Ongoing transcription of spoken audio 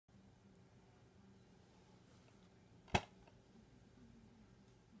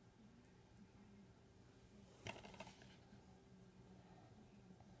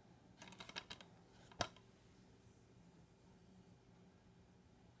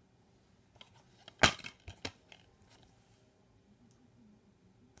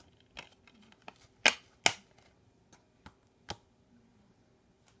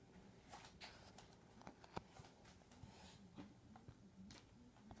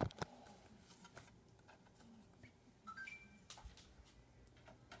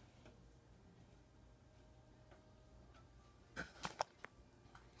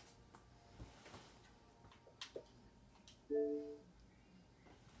Hi,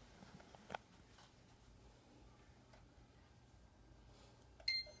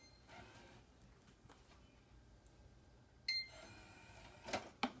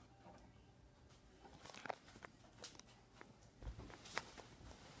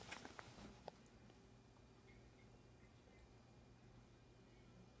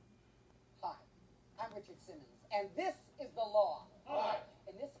 I'm Richard Simmons, and this is the law. Hi.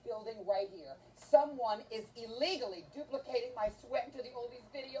 In this building right here, someone is illegally duplicating my Sweatin' to the Oldies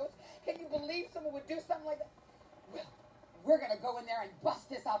videos. Can you believe someone would do something like that? Well, we're going to go in there and bust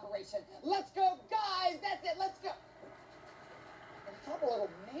this operation. Let's go, guys. That's it. Let's go. And have a little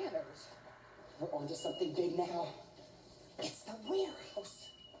manners. We're on to something big now. It's the warehouse.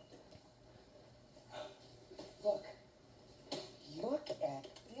 Look. Look at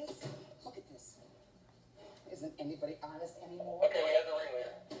this. Look at this. Isn't anybody honest anymore? Okay, we got the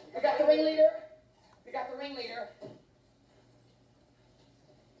ringleader. We got the ringleader. We got the ringleader.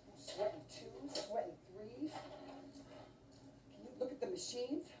 Sweatin' 2, Sweatin' 3. Can you look at the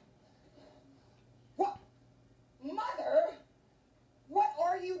machines? What? Mother? What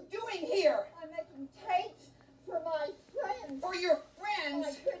are you doing here? I'm making tapes for my friends. For your friends?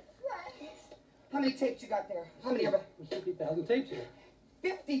 My good friends. How many tapes you got there? How many of them? There's 50,000 tapes here.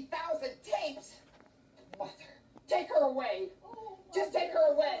 50,000 tapes? Mother, take her away. Oh, Just take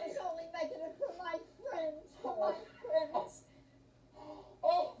her away. I was only making it for my friends. For my friends.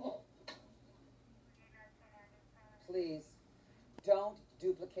 Oh. Please, don't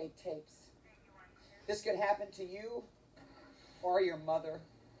duplicate tapes. This could happen to you or your mother.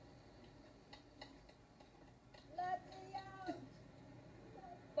 Let me out.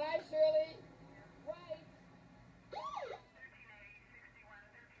 Bye, Shirley. Right.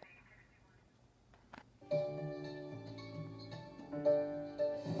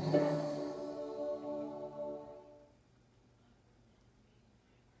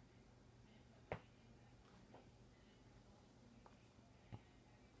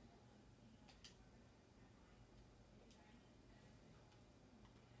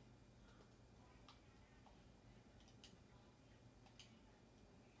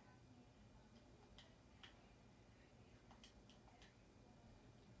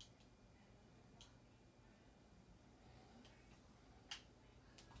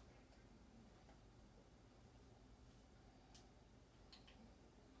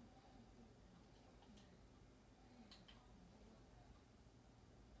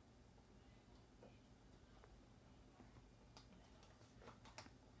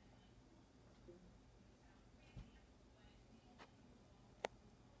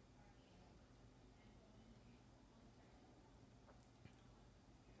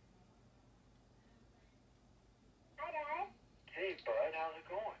 Hi, Dad. Hey, bud, how's it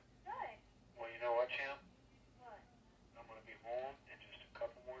going? Good. Well, you know what, champ? What? I'm going to be home in just a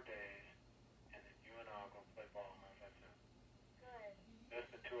couple more days, and then you and I are going to play ball. How's that sound? Good.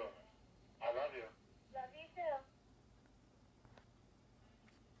 Just the two of us. I love you. Love you too.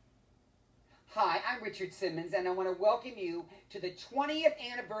 Hi, I'm Richard Simmons, and I want to welcome you to the 20th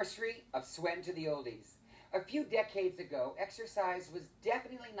anniversary of Sweatin' to the Oldies. A few decades ago, exercise was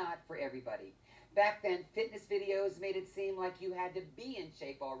definitely not for everybody. Back then, fitness videos made it seem like you had to be in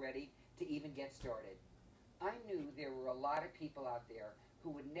shape already to even get started. I knew there were a lot of people out there who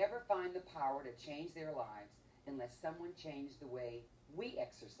would never find the power to change their lives unless someone changed the way we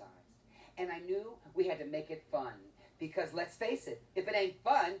exercised. And I knew we had to make it fun. Because let's face it, if it ain't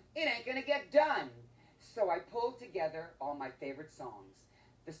fun, it ain't gonna get done. So I pulled together all my favorite songs.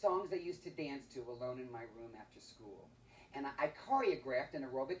 The songs I used to dance to alone in my room after school. And I choreographed an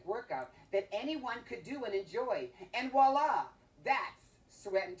aerobic workout that anyone could do and enjoy. And voila, that's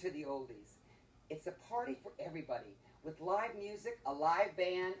Sweatin' to the Oldies. It's a party for everybody, with live music, a live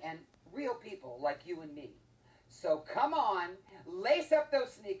band, and real people like you and me. So come on, lace up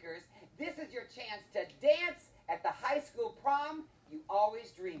those sneakers. This is your chance to dance at the high school prom you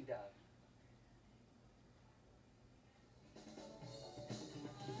always dreamed of.